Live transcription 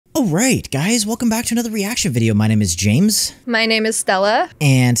Alright guys, welcome back to another reaction video. My name is James. My name is Stella.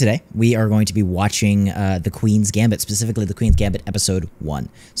 And today we are going to be watching The Queen's Gambit, specifically The Queen's Gambit episode 1.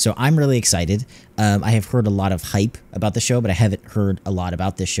 So I'm really excited. I have heard a lot of hype about the show, but I haven't heard a lot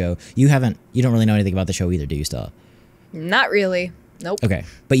about this show. You don't really know anything about the show either, do you, Stella? Not really. Nope. Okay,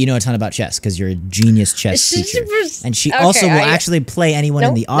 but you know a ton about chess because you're a genius chess teacher. And she also will actually play anyone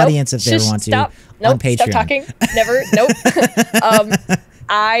in the audience if they ever want to on Patreon. Stop talking. Never. Nope.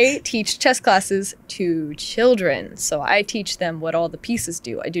 I teach chess classes to children, so I teach them what all the pieces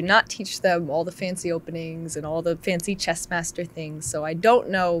do. I do not teach them all the fancy openings and all the fancy chess master things, so I don't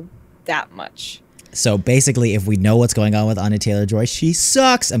know that much. So basically, if we know what's going on with Anya Taylor-Joy, she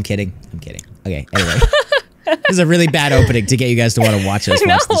sucks. I'm kidding. Okay, anyway. This is a really bad opening to get you guys to want to watch us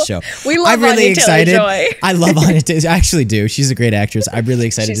watch the show. We love I'm really Anya excited. Taylor-Joy. I love Anya Taylor. I actually do. She's a great actress. I'm really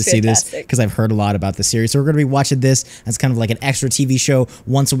excited to see this because I've heard a lot about the series. So we're going to be watching this as kind of like an extra TV show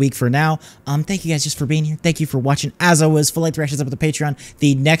once a week for now. Thank you guys just for being here. Thank you for watching. As always, full length reactions up at the Patreon.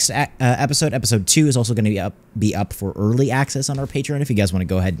 The next episode 2, is also going to be up for early access on our Patreon if you guys want to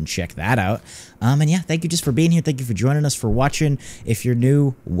go ahead and check that out. And yeah, thank you just for being here. Thank you for joining us, for watching. If you're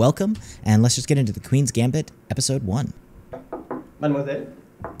new, welcome. And let's just get into The Queen's Gambit episode 1. Mademoiselle.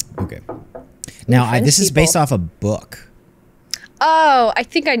 Okay. Now, this is based off a book. Oh, I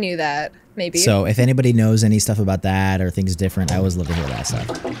think I knew that. Maybe. So if anybody knows any stuff about that or things different, I always love to hear that stuff.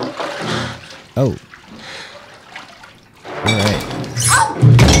 Oh. All right.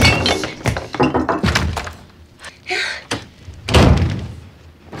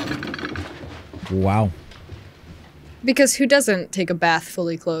 Wow. Because who doesn't take a bath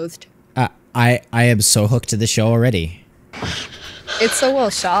fully clothed? I am so hooked to the show already. It's so well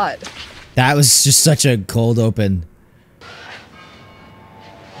shot. That was just such a cold open.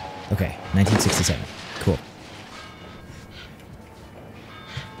 Okay, 1967. Cool.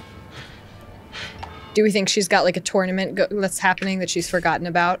 Do we think she's got like a tournament that's happening that she's forgotten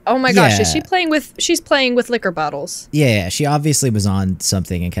about? Oh my gosh, is she playing with? She's playing with liquor bottles. Yeah, she obviously was on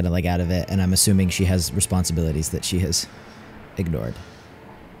something and kind of like out of it, and I'm assuming she has responsibilities that she has ignored.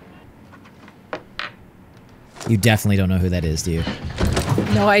 You definitely don't know who that is, do you?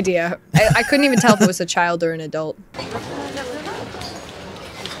 No idea. I couldn't even tell if it was a child or an adult.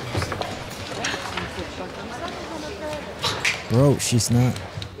 Bro, she's not.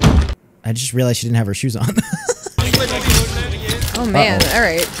 I just realized she didn't have her shoes on. Oh man,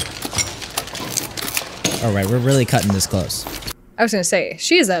 alright. Alright, we're really cutting this close. I was gonna say,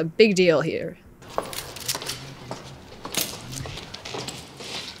 she is a big deal here.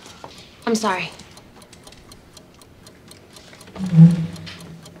 I'm sorry.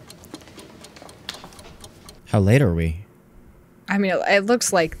 How late are we? I mean, it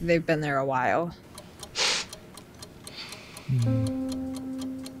looks like they've been there a while.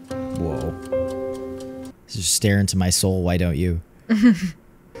 Whoa. Just stare into my soul, why don't you?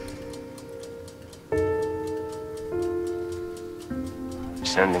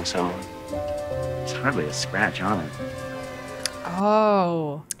 Sending someone. It's hardly a scratch on it.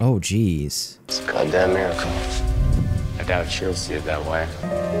 Oh. Oh, jeez. It's a goddamn miracle. I doubt she'll see it that way.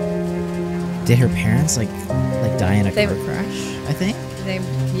 Did her parents like die in a car crash? I think.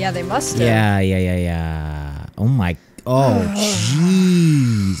 They must have. Yeah. Oh my. Oh,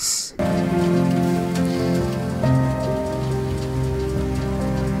 jeez.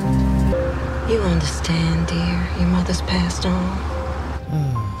 You understand, dear. Your mother's passed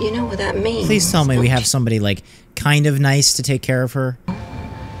on. You know what that means. Please tell me we have somebody like kind of nice to take care of her.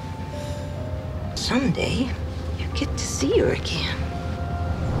 Someday, you get to see her again.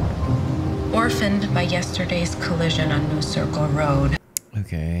 Orphaned by yesterday's collision on New Circle Road.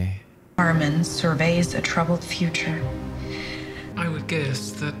 Okay. Harmon surveys a troubled future. I would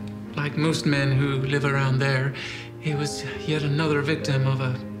guess that, like most men who live around there, he was yet another victim of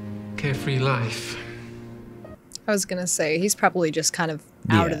a carefree life. I was gonna say, he's probably just kind of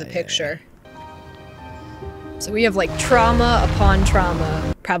out of the picture. So we have like trauma upon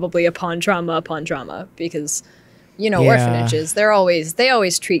trauma, probably upon trauma, because, you know, orphanages, they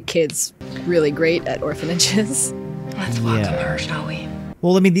always treat kids really great at orphanages. Let's welcome her, shall we?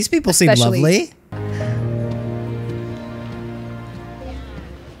 Well, I mean, these people seem lovely.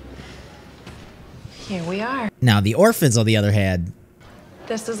 Here we are. Now, the orphans, on the other hand.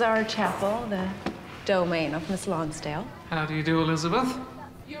 This is our chapel, the domain of Miss Lonsdale. How do you do, Elizabeth?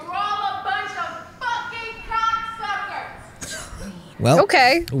 You're all a bunch of fucking cocksuckers! Well,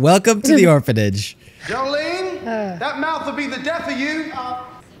 okay. Welcome to the orphanage. Jolene, that mouth will be the death of you.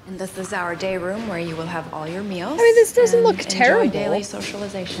 And this is our day room where you will have all your meals. I mean, this doesn't look terrible. Enjoy daily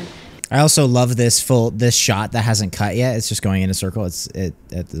socialization. I also love this shot that hasn't cut yet. It's just going in a circle. It's at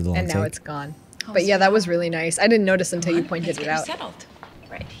the long And now take. it's gone. But yeah, that was really nice. I didn't notice until you pointed it out. Settled.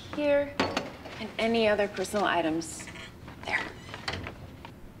 Right here. And any other personal items there.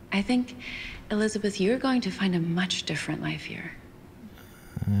 I think, Elizabeth, you're going to find a much different life here.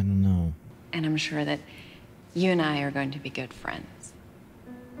 I don't know. And I'm sure that you and I are going to be good friends.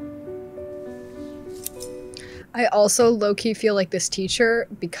 I also low-key feel like this teacher,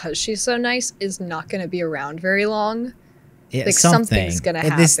 because she's so nice, is not going to be around very long. Yeah, like something's going to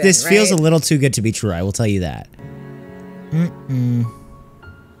happen, This right? feels a little too good to be true. I will tell you that.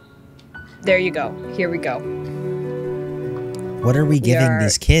 There you go. Here we go. What are we giving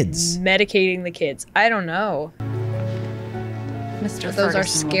these kids? Medicating the kids. I don't know. Mr. Those are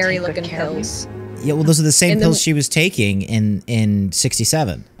Ferguson will scary take good looking care of you. pills. Yeah, well, those are the same pills she was taking in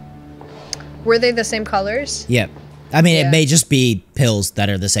 67. Were they the same colors? Yep. I mean, Yeah. it may just be pills that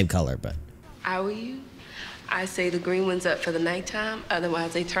are the same color, but... I were you, I say the green one's up for the nighttime,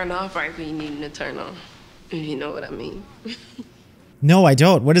 otherwise they turn off right when you need them to turn on. If you know what I mean. No, I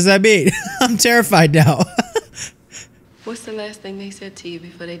don't. What does that mean? I'm terrified now. What's the last thing they said to you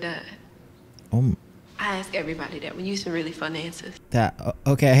before they died? Oh, I ask everybody that. We use some really fun answers.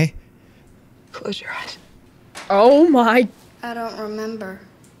 okay. Close your eyes. Oh my... I don't remember.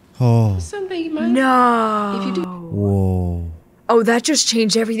 Oh. Something you might. No. If you do. Whoa. Oh, that just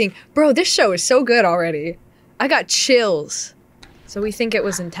changed everything. Bro, this show is so good already. I got chills. So we think it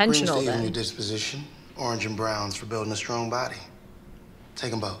was intentional Green's the then. evenly disposition, orange and browns for building a strong body. Take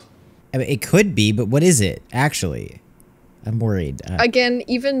them both. I mean, it could be, but what is it, actually? I'm worried. Again,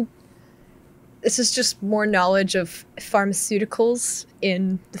 even... This is just more knowledge of pharmaceuticals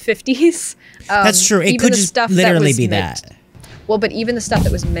in the 50s. That's true. It could just literally be that. Well, but even the stuff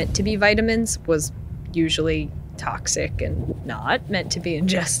that was meant to be vitamins was usually toxic and not meant to be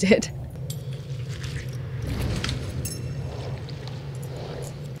ingested.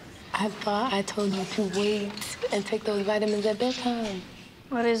 I thought I told you to wait and take those vitamins at bedtime.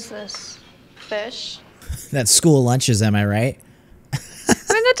 What is this? Fish? That's school lunches, am I right?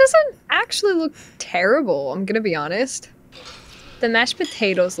 I mean, that doesn't actually look terrible, I'm gonna be honest. The mashed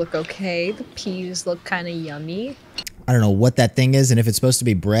potatoes look okay. The peas look kind of yummy. I don't know what that thing is, and if it's supposed to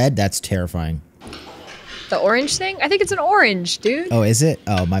be bread, that's terrifying. The orange thing? I think it's an orange, dude. Oh, is it?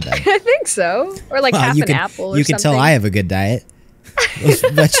 Oh, my bad. I think so. Or like half an apple or something. You can tell I have a good diet. Those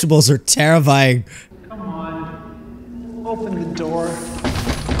vegetables are terrifying. Come on. Open the door.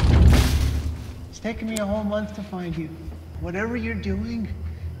 It's taken me a whole month to find you. Whatever you're doing,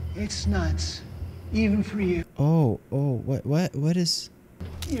 it's nuts. Even for you. Oh, what is...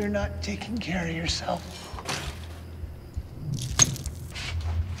 You're not taking care of yourself.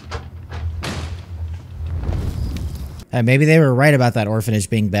 Maybe they were right about that orphanage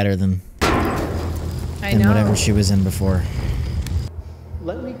being better than whatever she was in before.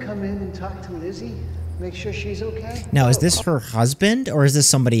 Let me come in and talk to Lizzie. Make sure she's okay. Now, is this her husband or is this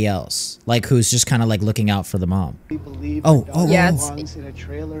somebody else? Like, who's just kind of like looking out for the mom? We believe oh, yeah, belongs in a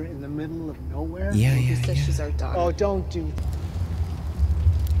trailer in the middle of nowhere. Yeah. She's our daughter. Oh, don't do.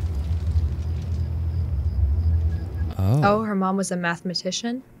 Oh, her mom was a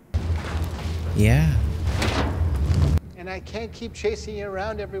mathematician? Yeah. And I can't keep chasing you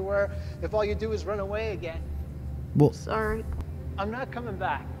around everywhere if all you do is run away again. Well, sorry. I'm not coming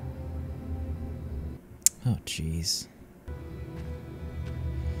back. Oh, jeez.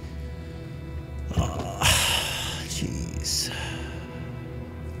 Oh, jeez.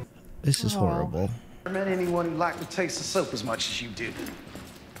 This is horrible. I met anyone who liked the taste of soap as much as you do.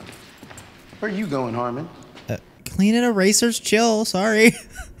 Where are you going, Harmon? Cleaning erasers, chill. Sorry.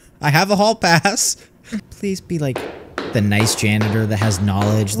 I have a hall pass. Please be like the nice janitor that has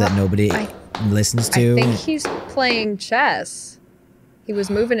knowledge that nobody listens to. I think he's playing chess. He was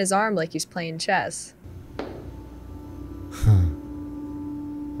moving his arm like he's playing chess. Huh.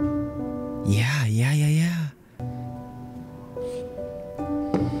 Yeah.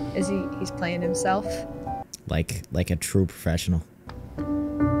 Is he's playing himself? Like a true professional.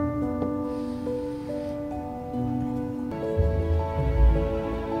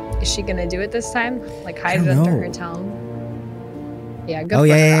 Is she gonna do it this time? Like hide it under her tongue? Yeah, good for her.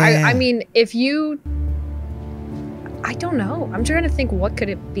 Yeah. I mean, if you... I don't know. I'm trying to think, what could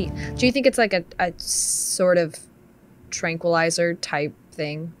it be? Do you think it's like a sort of tranquilizer type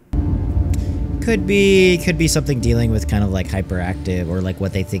thing? Could be something dealing with kind of like hyperactive, or like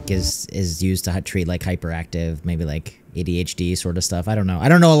what they think is used to treat like hyperactive, maybe like ADHD sort of stuff. I don't know. I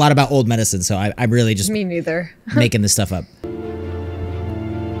don't know a lot about old medicine, so I'm really just Me neither. making this stuff up.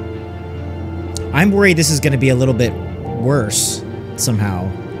 I'm worried this is going to be a little bit worse somehow.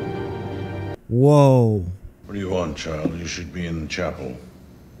 Whoa. What do you want, child? You should be in the chapel.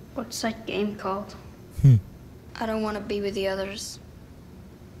 What's that game called? I don't want to be with the others.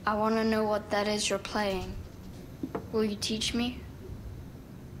 I want to know what that is you're playing. Will you teach me?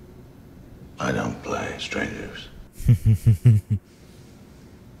 I don't play strangers.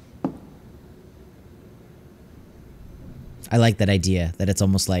 I like that idea, that it's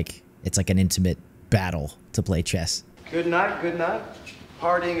almost like it's like an intimate battle to play chess. Good night, good night.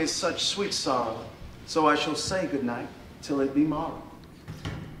 Parting is such sweet sorrow, so I shall say good night till it be morrow.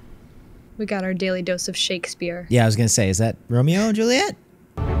 We got our daily dose of Shakespeare. Yeah, I was gonna say, is that Romeo and Juliet?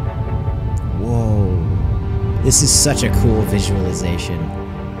 Whoa. This is such a cool visualization.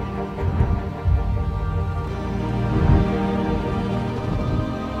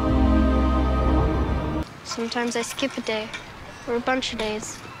 Sometimes I skip a day, or a bunch of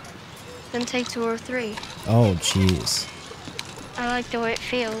days, then take 2 or 3. Oh, jeez. I like the way it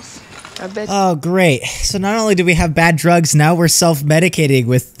feels. I bet. Oh, great. So not only do we have bad drugs, now we're self-medicating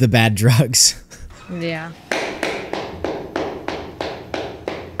with the bad drugs. Yeah.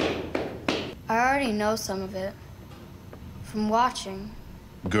 I already know some of it. From watching.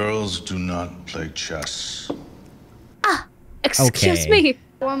 Girls do not play chess. Excuse Okay. me.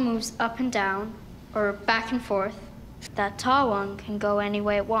 One moves up and down, or back and forth. That tall one can go any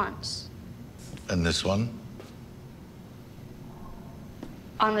way it wants. And this one?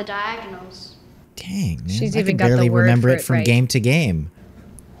 On the diagonals. Dang, man. She's I even can got the barely word remember for it it from right. game to game.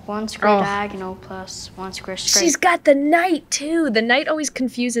 1 square Oh. diagonal plus 1 square straight. She's got the knight, too. The knight always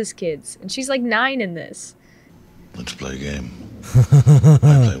confuses kids. And she's like 9 in this. Let's play a game. I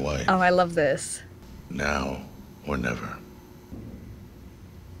play white. Oh, I love this. Now or never.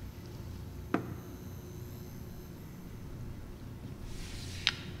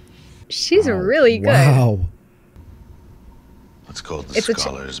 She's really good. Wow. Let's call it the It's a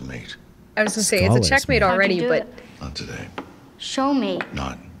scholar's mate. I was gonna say, it's a Scholars, checkmate man. already, How'd you do but it? Not today. Show me.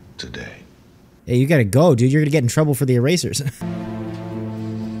 Not today. Hey, you gotta go, dude. You're gonna get in trouble for the erasers.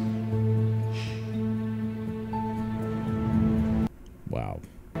 Wow.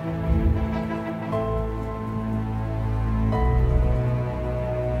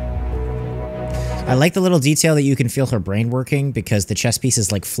 I like the little detail that you can feel her brain working because the chess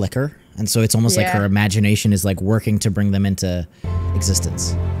pieces like flicker, and so it's almost like Yeah. her imagination is like working to bring them into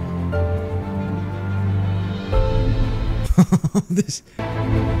existence. This...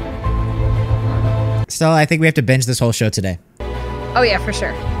 Stella, I think we have to binge this whole show today. oh yeah, for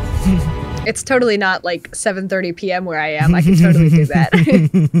sure. It's totally not like 7:30 p.m. where I am. I can totally do that.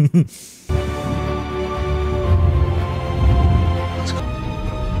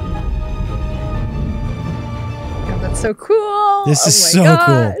 Yeah, that's so cool. This is oh so my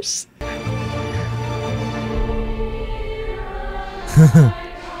cool. gosh.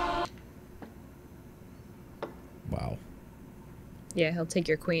 Wow. Yeah, he'll take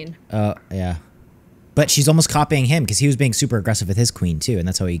your queen. Yeah. But she's almost copying him because he was being super aggressive with his queen too, and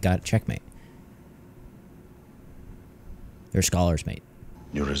that's how he got checkmate. They're scholars, mate.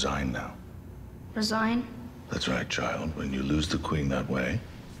 You resign now. Resign? That's right, child. When you lose the queen that way,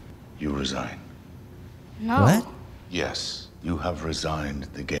 you resign. No. What? Yes, you have resigned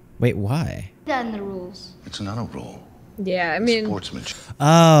the game. Wait, why? That in the rules. It's not a rule. Yeah, I mean, Sportsmanship.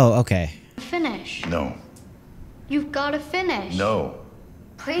 Oh, okay. Finish. No. You've got to finish. No.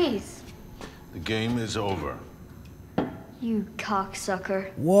 Please. The game is over. You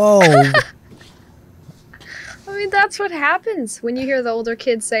cocksucker. Whoa. I mean, that's what happens when you hear the older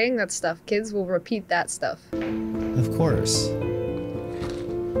kids saying that stuff. Kids will repeat that stuff. Of course.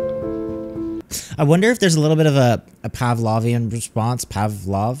 I wonder if there's a little bit of a Pavlovian response.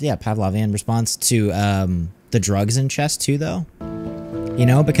 Pavlovian response to the drugs in chess too, though. You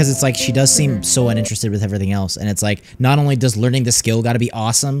know, because it's like she does seem so uninterested with everything else, and it's like not only does learning the skill got to be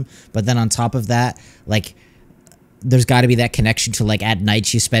awesome, but then on top of that, like there's got to be that connection to like at night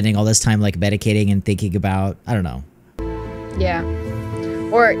she's spending all this time like medicating and thinking about, I don't know. Yeah.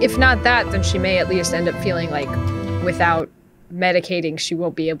 Or if not that, then she may at least end up feeling like without medicating, she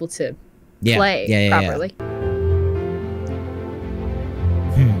won't be able to play properly.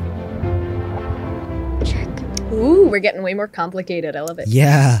 Check. Ooh, we're getting way more complicated. I love it.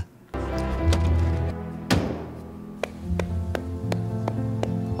 Yeah.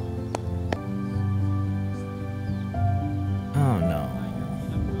 Oh no.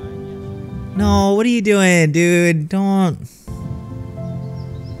 No, what are you doing, dude? Don't.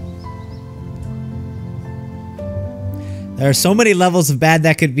 There are so many levels of bad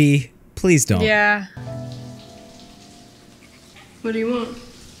that could be. Please don't. Yeah. What do you want?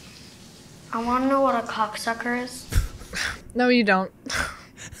 I want to know what a cocksucker is. No, you don't.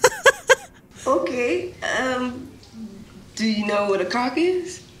 Okay, do you know what a cock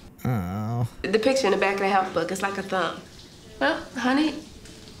is? Oh. The picture in the back of the health book is like a thumb. Well, honey,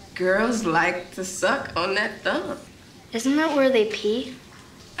 girls like to suck on that thumb. Isn't that where they pee?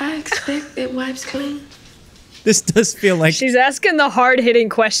 I expect it wipes clean. This does feel like she's asking the hard-hitting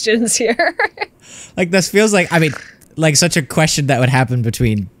questions here. Like this feels like, I mean, like such a question that would happen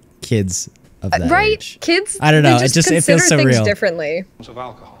between kids of that right? age. Kids, I don't know. They just it feels so things real. differently. Of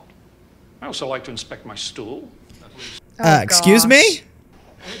alcohol. I also like to inspect my stool. Excuse me?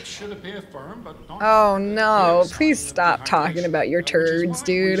 It should appear firm, but don't. Oh no! Please stop talking about your turds,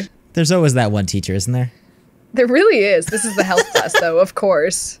 dude. There's always that one teacher, isn't there? There really is. This is the health class, though, of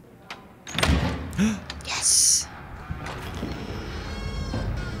course. Yes.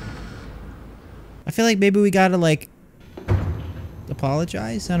 I feel like maybe we gotta like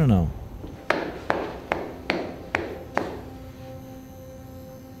apologize. I don't know.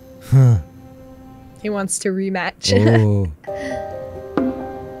 Huh. He wants to rematch. Oh.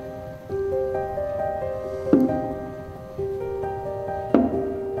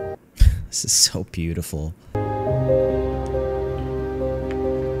 This is so beautiful.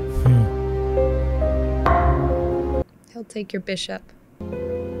 He'll take your bishop.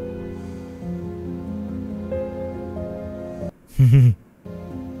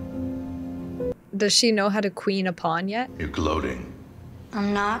 Does she know how to queen a pawn yet? You're gloating.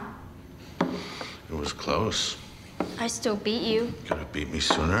 I'm not. It was close. I still beat you. Could have beat me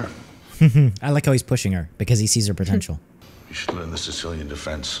sooner. I like how he's pushing her because he sees her potential. You should learn the Sicilian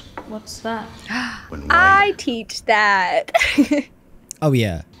defense. What's that? When I teach that. Oh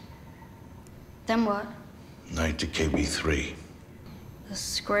yeah. Then what? Knight to KB3. The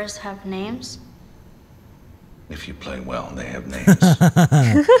squares have names? If you play well, they have names.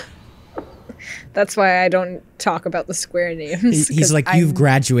 That's why I don't talk about the square names. He's like, you've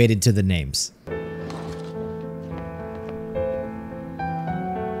graduated to the names.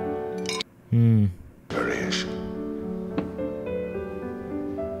 Variation.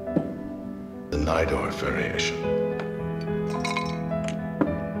 The Nidor variation.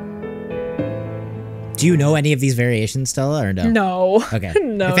 Do you know any of these variations, Stella, or no? No. Okay.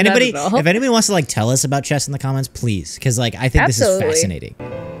 No, if anybody, not at all. if anybody wants to like tell us about chess in the comments, please, because like I think Absolutely. this is fascinating.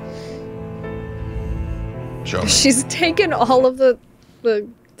 Show me. She's taken all of the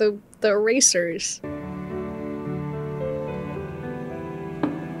erasers.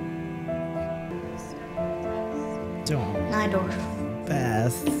 Nidor.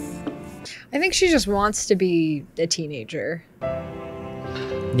 Beth. I think she just wants to be a teenager.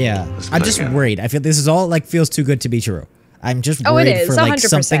 Yeah, Let's I'm play just again. worried. I feel this is all like feels too good to be true. I'm just Oh, it worried is, for like 100%.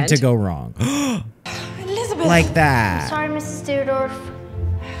 something to go wrong. Elizabeth! Like that. Sorry, Mrs. Deardorff.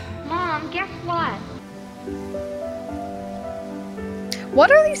 Mom, guess what?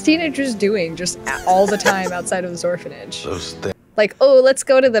 What are these teenagers doing just all the time outside of this orphanage? Those things. Like, oh, let's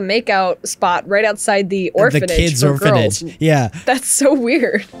go to the makeout spot right outside the orphanage The kids' for orphanage. girls. Yeah. That's so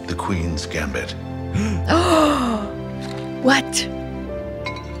weird. The Queen's Gambit. What?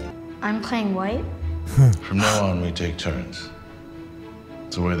 I'm playing white? From now on, we take turns.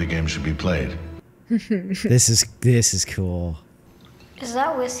 It's the way the game should be played. This is cool. Is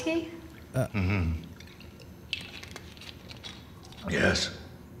that whiskey? Yes.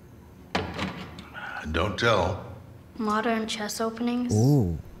 Don't tell. Modern chess openings?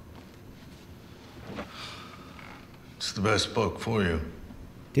 Ooh. It's the best book for you.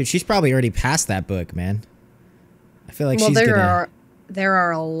 Dude, she's probably already past that book, man. I feel like Well, she's gonna... there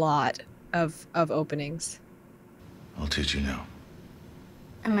are a lot of openings. I'll teach you now.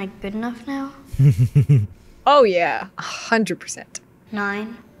 Am I good enough now? Oh yeah, 100%.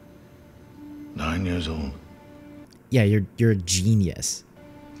 9. 9 years old. Yeah, you're a genius.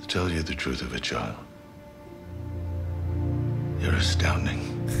 To tell you the truth of it, child. You're astounding.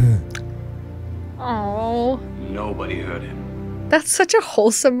 Oh, Nobody heard him. that's such a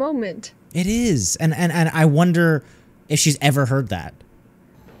wholesome moment. It is, and I wonder if she's ever heard that.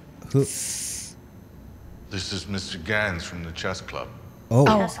 Who? This is Mr. Gans from the chess club. Oh.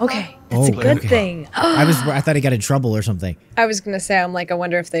 Oh, okay, that's a good thing. I thought he got in trouble or something. I was gonna say, I'm like, I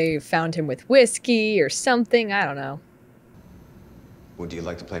wonder if they found him with whiskey or something. I don't know. Would you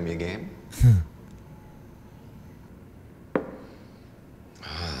like to play me a game?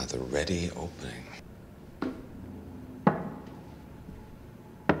 The ready opening.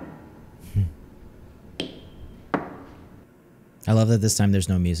 I love that this time there's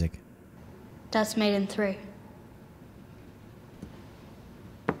no music. That's made in 3.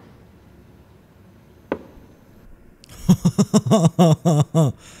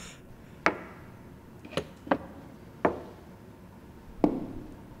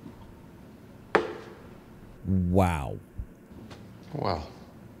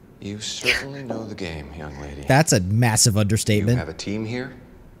 You certainly know the game, young lady. That's a massive understatement. You have a team here?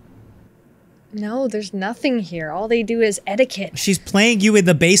 No, there's nothing here. All they do is etiquette. She's playing you in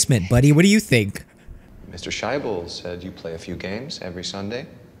the basement, buddy. What do you think? Mr. Scheibel said you play a few games every Sunday.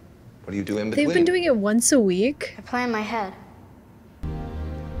 What do you do in between? They've been doing it once a week. I play in my head.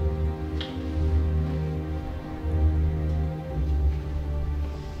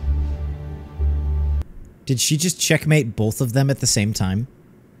 Did she just checkmate both of them at the same time?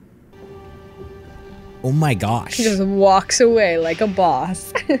 Oh my gosh. She just walks away like a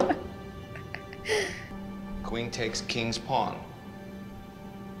boss. Queen takes king's pawn.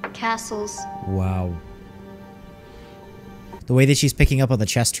 Castles. Wow. The way that she's picking up on the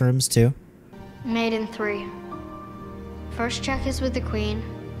chess terms, too. Made in 3. First check is with the queen.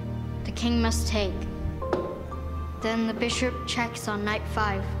 The king must take. Then the bishop checks on knight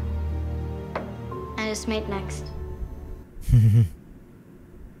 5. And his mate next.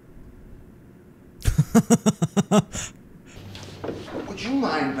 Would you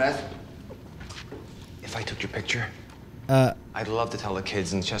mind, Beth, if I took your picture? I'd love to tell the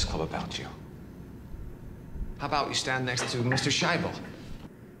kids in the chess club about you. How about you stand next to Mr. Scheibel?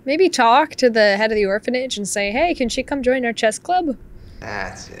 Maybe talk to the head of the orphanage and say, hey, can she come join our chess club?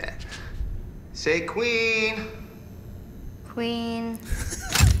 That's it. Say queen. Queen.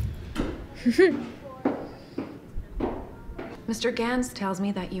 Mr. Gans tells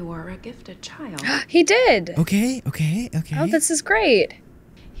me that you are a gifted child. He did. Okay. Oh, this is great.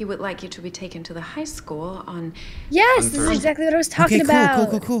 He would like you to be taken to the high school on... Yes, this is exactly what I was talking about.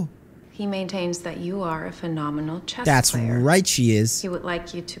 Cool. He maintains that you are a phenomenal chess That's player. right, she is. He would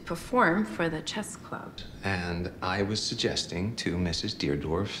like you to perform for the chess club. And I was suggesting to Mrs.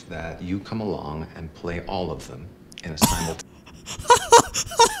 Deerdorf that you come along and play all of them in a simultaneous...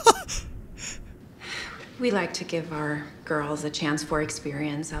 We like to give our girls a chance for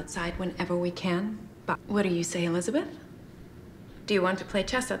experience outside whenever we can. But what do you say, Elizabeth? Do you want to play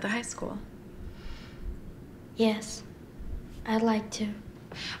chess at the high school? Yes, I'd like to.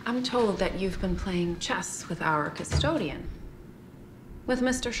 I'm told that you've been playing chess with our custodian, with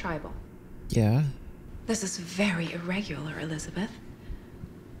Mr. Scheibel. Yeah. This is very irregular, Elizabeth.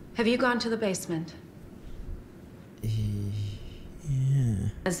 Have you gone to the basement? Yeah.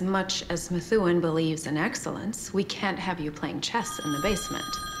 As much as Methuen believes in excellence, we can't have you playing chess in the basement.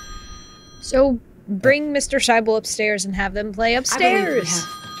 So bring Mr. Scheibel upstairs and have them play upstairs. I believe we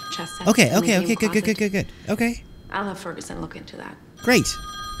have chess sets Okay, in the game good. Okay. I'll have Ferguson look into that. Great.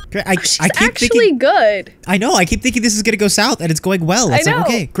 She's I keep actually thinking, good. I know, I keep thinking this is gonna go south and it's going well. It's I know. like,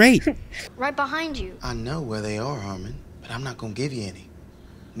 okay, great. Right behind you. I know where they are, Harmon, but I'm not gonna give you any.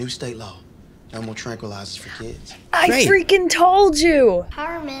 New state law. No more tranquilizers for kids. I freaking told you.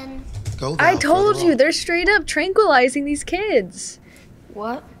 Harmon. Go I told you, they're straight up tranquilizing these kids.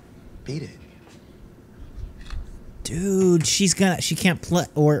 What? Beat it. Dude, she can't play,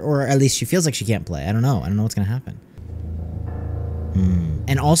 or at least she feels like she can't play. I don't know what's gonna happen.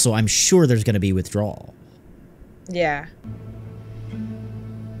 And also, I'm sure there's gonna be withdrawal. Yeah.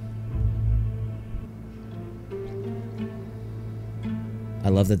 I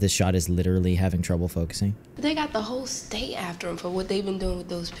love that this shot is literally having trouble focusing. They got the whole state after them for what they've been doing with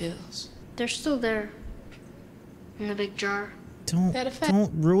those pills. They're still there. In the big jar.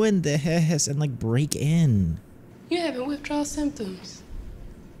 Don't ruin this and like break in. You having withdrawal symptoms.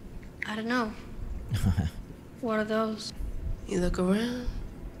 I don't know. What are those? You look around.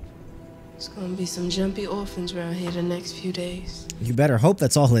 There's gonna be some jumpy orphans around here the next few days. You better hope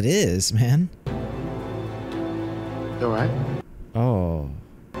that's all it is, man. You all right? Oh.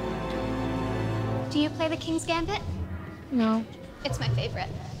 Do you play the King's Gambit? No. It's my favorite.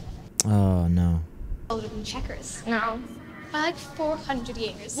 Oh, no. Older than checkers. No. I like 400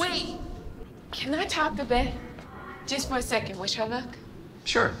 years. Wait! Can I talk to Beth? Just for a second, wish her luck?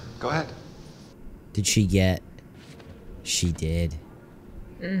 Sure, go ahead. Did she get... She did.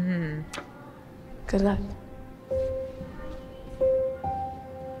 Mm-hmm. Good luck.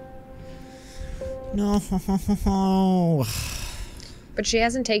 No. But she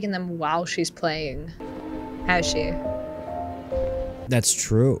hasn't taken them while she's playing, has she? That's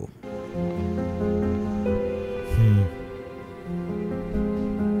true.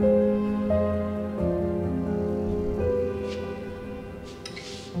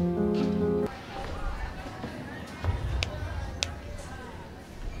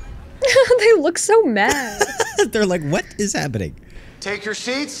 They look so mad. They're like, what is happening? Take your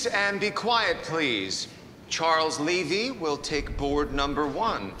seats and be quiet, please. Charles Levy will take board number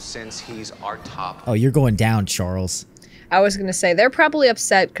 1 since he's our top. Oh, you're going down, Charles. I was gonna say, they're probably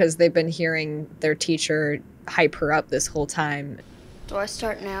upset because they've been hearing their teacher hype her up this whole time. Do I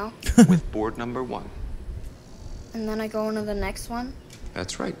start now? With board number 1. And then I go into the next one?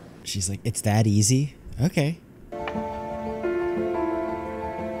 That's right. She's like, it's that easy? Okay.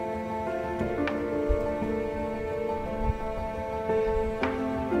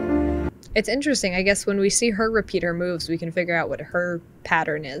 It's interesting. I guess when we see her repeat her moves, we can figure out what her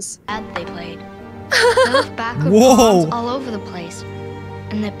pattern is. They played. They left backward pawns all over the place.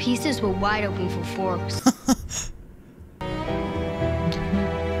 And the pieces were wide open for forks.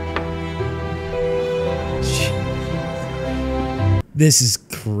 This is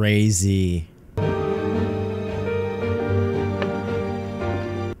crazy.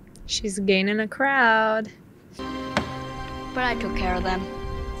 She's gaining a crowd. But I took care of them.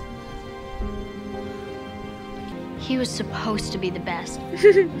 He was supposed to be the best.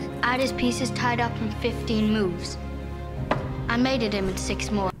 I had his pieces tied up in 15 moves. I mated him in 6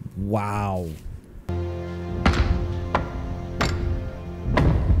 more. Wow.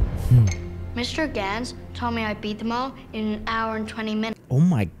 Mr. Gans told me I beat them all in an hour and 20 minutes. Oh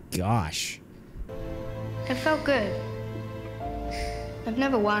my gosh. It felt good. I've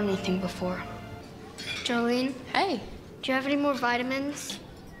never won anything before. Jolene? Hey. Do you have any more vitamins?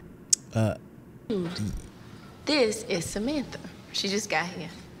 This is Samantha. She just got here.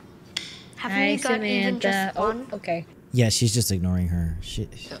 Haven't you got even just one? Oh, okay. Yeah, she's just ignoring her.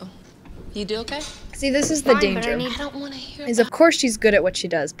 You do okay? See, this is the Fine, but danger. I don't want to hear Is of course she's good at what she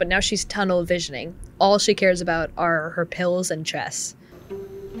does, but now she's tunnel visioning. All she cares about are her pills and chess.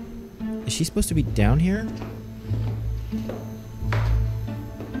 Is she supposed to be down here?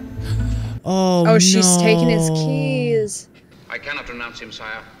 Oh, Oh, she's taking his keys. I cannot renounce him,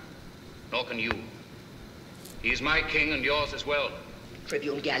 sire. Nor can you. He is my king and yours as well.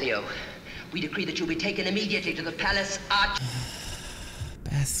 Tribune Gallio, we decree that you be taken immediately to the palace arch.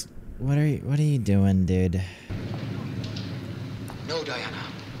 Beth, what are you doing, dude? No, Diana.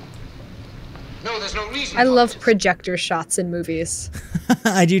 No, there's no reason. I love projector shots in movies.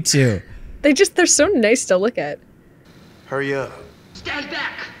 I do too. They're so nice to look at. Hurry up. Stand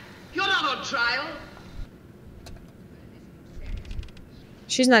back! You're not on trial!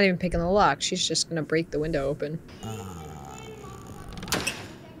 She's not even picking the lock. She's just gonna break the window open.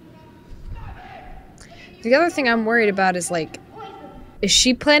 The other thing I'm worried about is, like, is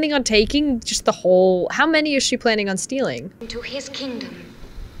she planning on taking just the whole... How many is she planning on stealing? To his kingdom.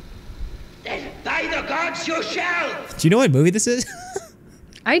 Then by the gods you shall! Do you know what movie this is?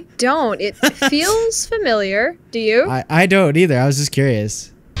 I don't. It feels familiar. Do you? I don't either. I was just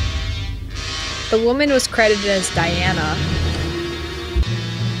curious. The woman was credited as Diana.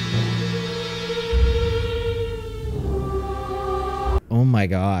 Oh my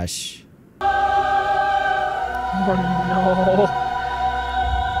gosh. Oh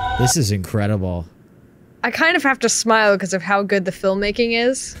no. This is incredible. I kind of have to smile because of how good the filmmaking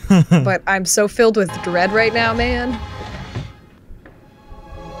is, but I'm so filled with dread right now, man.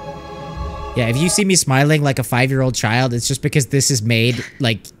 Yeah, if you see me smiling like a 5-year-old child, it's just because this is made,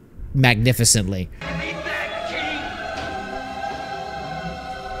 like, magnificently.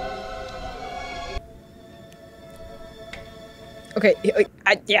 Okay,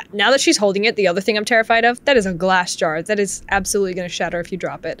 yeah, now that she's holding it, the other thing I'm terrified of, that is a glass jar. That is absolutely going to shatter if you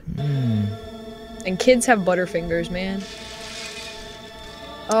drop it. And kids have butterfingers, man.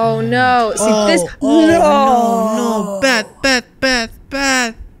 Oh no. See, this... No, Beth.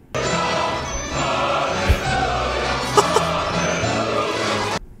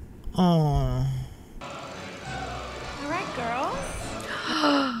 Oh. All right, girls.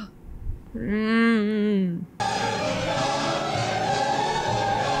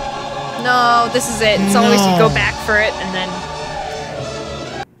 No, this is it. It's always you go back for it and then...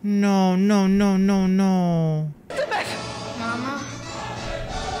 No. Mama?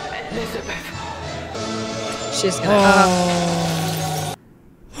 Elizabeth. She's gonna...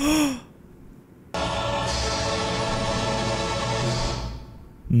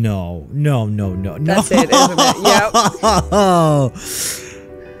 No. That's it, isn't it? Yep.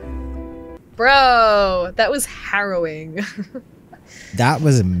 Bro, that was harrowing. That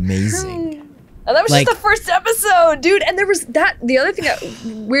was amazing. And that was Like- just the first episode, dude. And there was that. The other thing that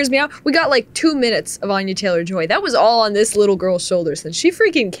weirds me out, we got like 2 minutes of Anya Taylor-Joy. That was all on this little girl's shoulders, and she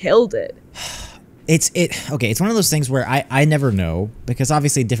freaking killed it. Okay, it's one of those things where I never know, because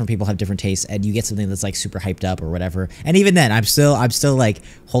obviously different people have different tastes, and you get something that's like super hyped up or whatever. And even then, I'm still like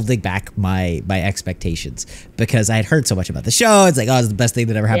holding back my expectations, because I had heard so much about the show. It's like, oh, it's the best thing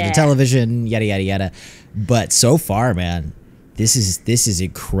that ever happened to television, yada yada yada. But so far, man, this is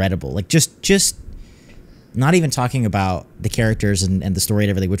incredible. Like just not even talking about the characters and the story and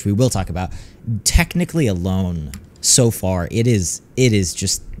everything, which we will talk about. Technically alone, so far, it is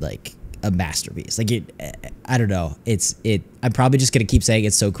just like a masterpiece. Like I don't know. I'm probably just gonna keep saying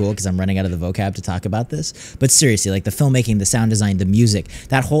it's so cool because I'm running out of the vocab to talk about this. But seriously, like the filmmaking, the sound design, the music,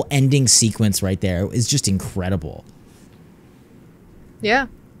 that whole ending sequence right there is just incredible. Yeah,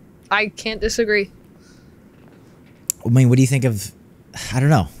 I can't disagree. I mean, what do you think of? I don't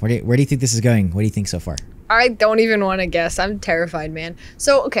know. Where do you think this is going? What do you think so far? I don't even want to guess. I'm terrified, man.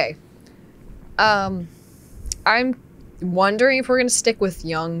 So okay, I'm wondering if we're going to stick with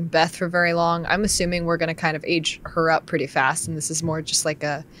young Beth for very long. I'm assuming we're going to kind of age her up pretty fast, and this is more just like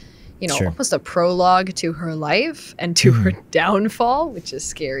a, almost a prologue to her life and to her downfall, which is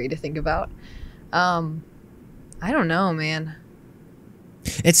scary to think about. I don't know, man.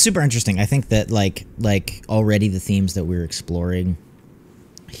 It's super interesting. I think that like already the themes that we're exploring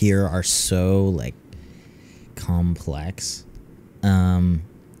here are so like complex, and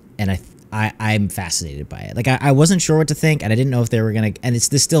I'm fascinated by it. Like I wasn't sure what to think, and I didn't know if they were gonna. And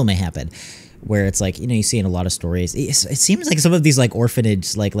this still may happen, where it's like you see in a lot of stories. It seems like some of these like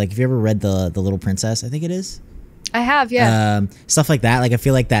orphanage, like have you ever read the Little Princess? I think it is. I have, yeah. Stuff like that. Like I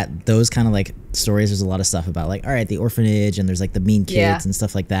feel like those kind of like stories. There's a lot of stuff about like all right, the orphanage, and there's like the mean kids and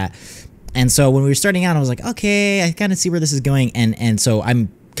stuff like that. And so when we were starting out, I was like, okay, I kind of see where this is going, and so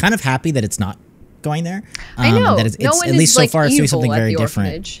I'm kind of happy that it's not going there. I know. That it's at least so far it's doing something very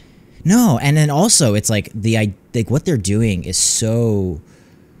different. No, and then also it's like what they're doing is so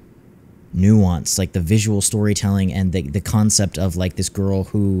nuanced, like the visual storytelling and the concept of like this girl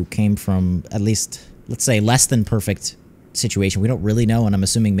who came from at least let's say less than perfect situation. We don't really know, and I'm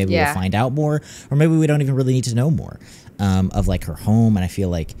assuming maybe we'll find out more, or maybe we don't even really need to know more of like her home. And I feel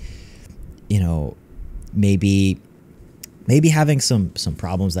like maybe having some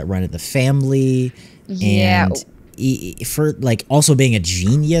problems that run in the family, and for like also being a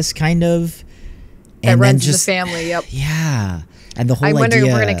genius kind of that runs in the family. Yep. Yeah, and the whole I wonder idea,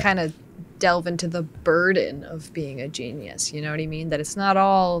 if we're gonna kind of delve into the burden of being a genius. You know what I mean? That it's not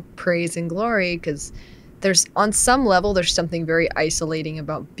all praise and glory, because there's on some level there's something very isolating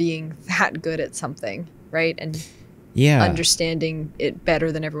about being that good at something, right? And understanding it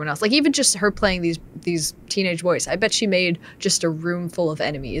better than everyone else. Like even just her playing these teenage boys, I bet she made just a room full of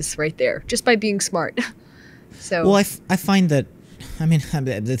enemies right there just by being smart. So well, I find that, I mean,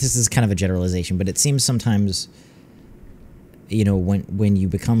 this is kind of a generalization, but it seems sometimes, when you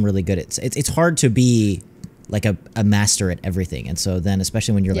become really good at it's hard to be like a master at everything. And so then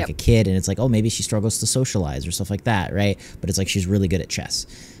especially when you're like a kid and it's like, oh, maybe she struggles to socialize or stuff like that, right? But it's like she's really good at chess.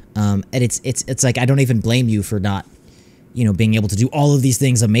 And it's like I don't even blame you for not being able to do all of these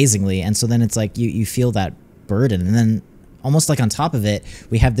things amazingly. And so then it's like you feel that burden, and then almost like on top of it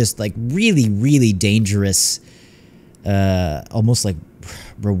we have this like really, really dangerous almost like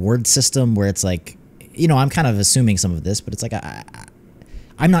reward system where it's like, I'm kind of assuming some of this, but it's like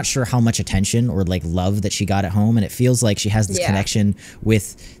I'm not sure how much attention or like love that she got at home, and it feels like she has this connection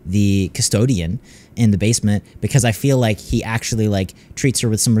with the custodian in the basement, because I feel like he actually like treats her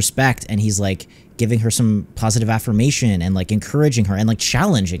with some respect, and he's like giving her some positive affirmation and like encouraging her and like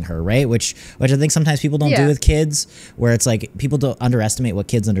challenging her, right? Which I think sometimes people don't do with kids, where it's like people don't underestimate what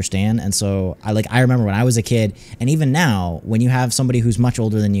kids understand. And so I remember when I was a kid, and even now when you have somebody who's much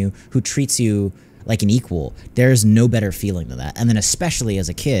older than you who treats you like an equal, there's no better feeling than that. And then especially as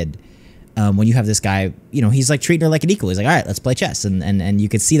a kid, when you have this guy, he's like treating her like an equal. He's like, all right, let's play chess. And you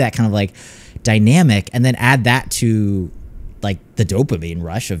could see that kind of like dynamic, and then add that to like the dopamine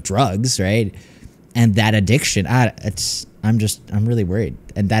rush of drugs, right? And that addiction. I'm really worried.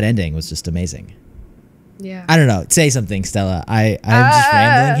 And that ending was just amazing. Yeah. I don't know. Say something, Stella. I'm just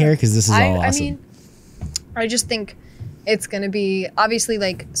rambling here because this is all awesome. I mean, I just think it's going to be obviously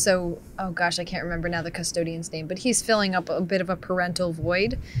like, so, oh gosh, I can't remember now the custodian's name, but he's filling up a bit of a parental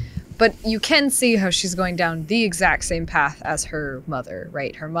void. But you can see how she's going down the exact same path as her mother,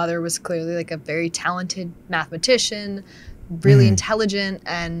 right? Her mother was clearly like a very talented mathematician, really intelligent,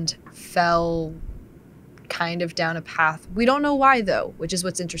 and fell kind of down a path. We don't know why though, which is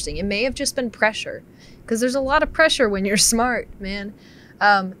what's interesting. It may have just been pressure, because there's a lot of pressure when you're smart, man.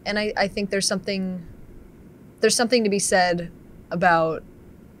 And I think there's something to be said about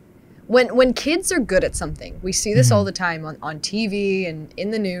when kids are good at something. We see this all the time on TV and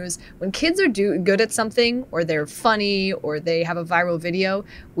in the news. When kids are good at something, or they're funny, or they have a viral video,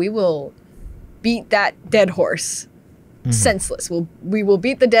 we will beat that dead horse senseless. We will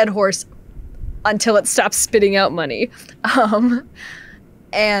beat the dead horse until it stops spitting out money.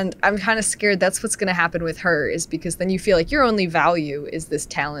 And I'm kind of scared that's what's going to happen with her, is because then you feel like your only value is this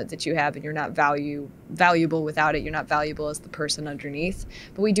talent that you have, and you're not valuable without it. You're not valuable as the person underneath.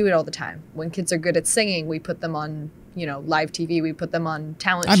 But we do it all the time. When kids are good at singing, we put them on, you know, live TV. We put them on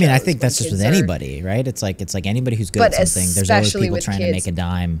talent shows. I mean, I think that's just with anybody, right? It's like anybody who's good at something. There's always people trying to make a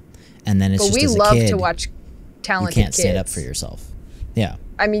dime, and then it's just as a kid. But we love to watch talented kids. You can't stand up for yourself. Yeah.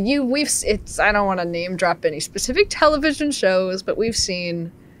 I mean, I don't want to name drop any specific television shows, but we've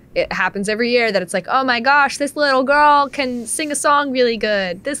seen it happens every year that it's like, oh my gosh, this little girl can sing a song really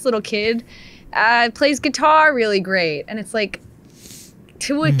good. This little kid plays guitar really great. And it's like,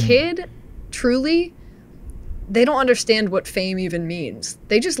 to a kid, truly, they don't understand what fame even means.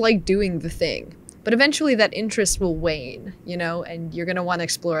 They just like doing the thing. But eventually that interest will wane, you know, and you're going to want to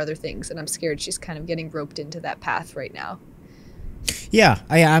explore other things. And I'm scared she's kind of getting roped into that path right now. Yeah,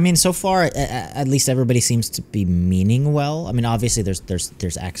 I mean, so far, at least everybody seems to be meaning well. I mean, obviously,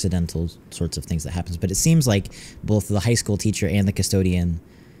 there's accidental sorts of things that happens, but it seems like both the high school teacher and the custodian,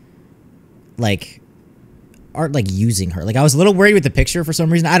 like, aren't like using her. Like, I was a little worried with the picture for some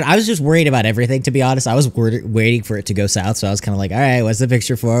reason. I was just worried about everything, to be honest. I was waiting for it to go south, so I was kind of like, all right, what's the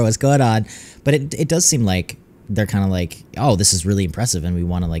picture for? What's going on? But it does seem like they're kind of like, oh, this is really impressive, and we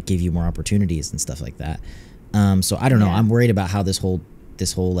want to like give you more opportunities and stuff like that. So I don't know. I'm worried about how this whole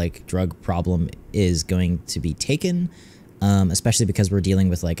like drug problem is going to be taken, especially because we're dealing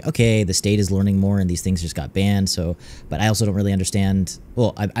with like, okay, the state is learning more and these things just got banned. So, but I also don't really understand.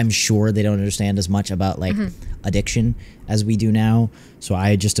 Well, I'm sure they don't understand as much about like addiction as we do now. So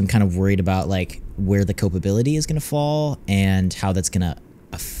I just am kind of worried about like where the culpability is going to fall and how that's going to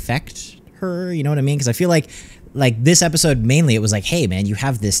affect her. You know what I mean? Because I feel like this episode mainly, it was like, hey man, you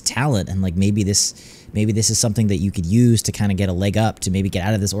have this talent, and like maybe this is something that you could use to kind of get a leg up, to maybe get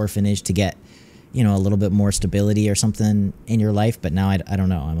out of this orphanage, to get, you know, a little bit more stability or something in your life. But now I don't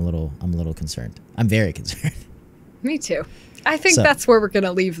know. I'm a little concerned. I'm very concerned. Me too. I think that's where we're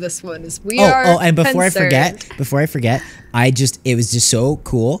gonna leave this one. Is we are. Oh, and before I forget, it was just so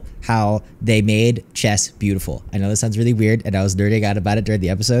cool how they made chess beautiful. I know this sounds really weird, and I was nerding out about it during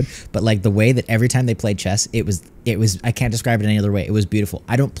the episode, but like the way that every time they played chess, it was. I can't describe it any other way. It was beautiful.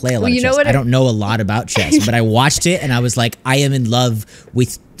 I don't play a lot of chess. I don't know a lot about chess, but I watched it and I was like, I am in love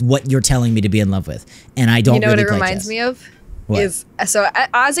with what you're telling me to be in love with, and I don't. You know really what it play reminds chess. me of? What? Is so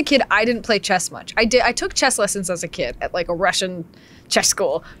as a kid I didn't play chess much. I took chess lessons as a kid at like a Russian chess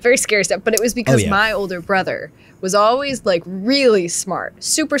school. Very scary stuff, but it was because my older brother was always like really smart,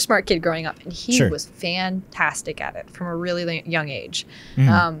 super smart kid growing up, and he was fantastic at it from a really young age.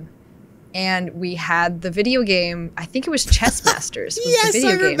 And we had the video game, I think it was Chess Masters. Yes,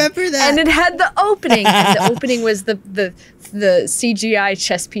 I remember that. And it had the opening. And the opening was the CGI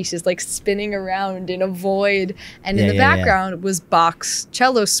chess pieces like spinning around in a void. And in the background was Bach's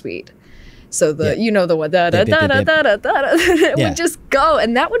cello suite. So you know the one, it would just go,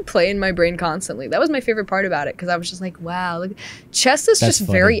 and that would play in my brain constantly. That was my favorite part about it, because I was just like, wow, look, chess is just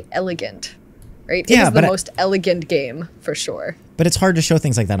very elegant. Right? It is the most elegant game, for sure. But it's hard to show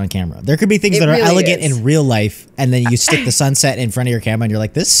things like that on camera. There could be things that are really elegant in real life, and then you stick the sunset in front of your camera, and you're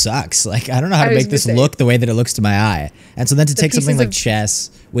like, this sucks. Like, I don't know how to make this look the way that it looks to my eye. And so then to take something like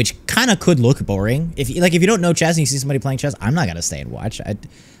chess, which kind of could look boring. If you don't know chess and you see somebody playing chess, I'm not going to stay and watch.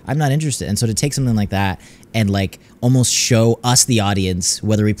 I'm not interested. And so to take something like that and like almost show us, the audience,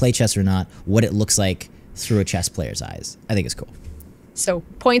 whether we play chess or not, what it looks like through a chess player's eyes, I think it's cool. So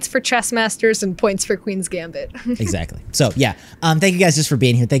points for Chess Masters and points for Queen's Gambit. Exactly. So yeah, thank you guys just for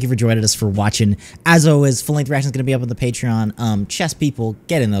being here. Thank you for joining us, for watching. As always, full-length reaction is going to be up on the Patreon. Chess people,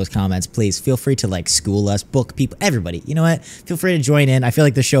 get in those comments, please. Feel free to like school us, book people, everybody. You know what? Feel free to join in. I feel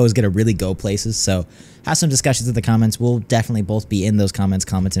like the show is going to really go places. So have some discussions in the comments. We'll definitely both be in those comments,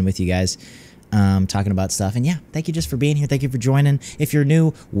 commenting with you guys. Talking about stuff. And yeah, thank you just for being here. Thank you for joining. If you're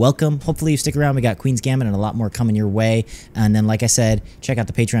new, welcome. Hopefully you stick around. We got Queen's Gambit and a lot more coming your way. And then, like I said, check out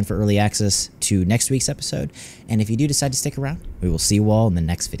the Patreon for early access to next week's episode. And if you do decide to stick around, we will see you all in the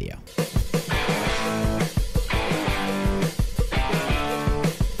next video.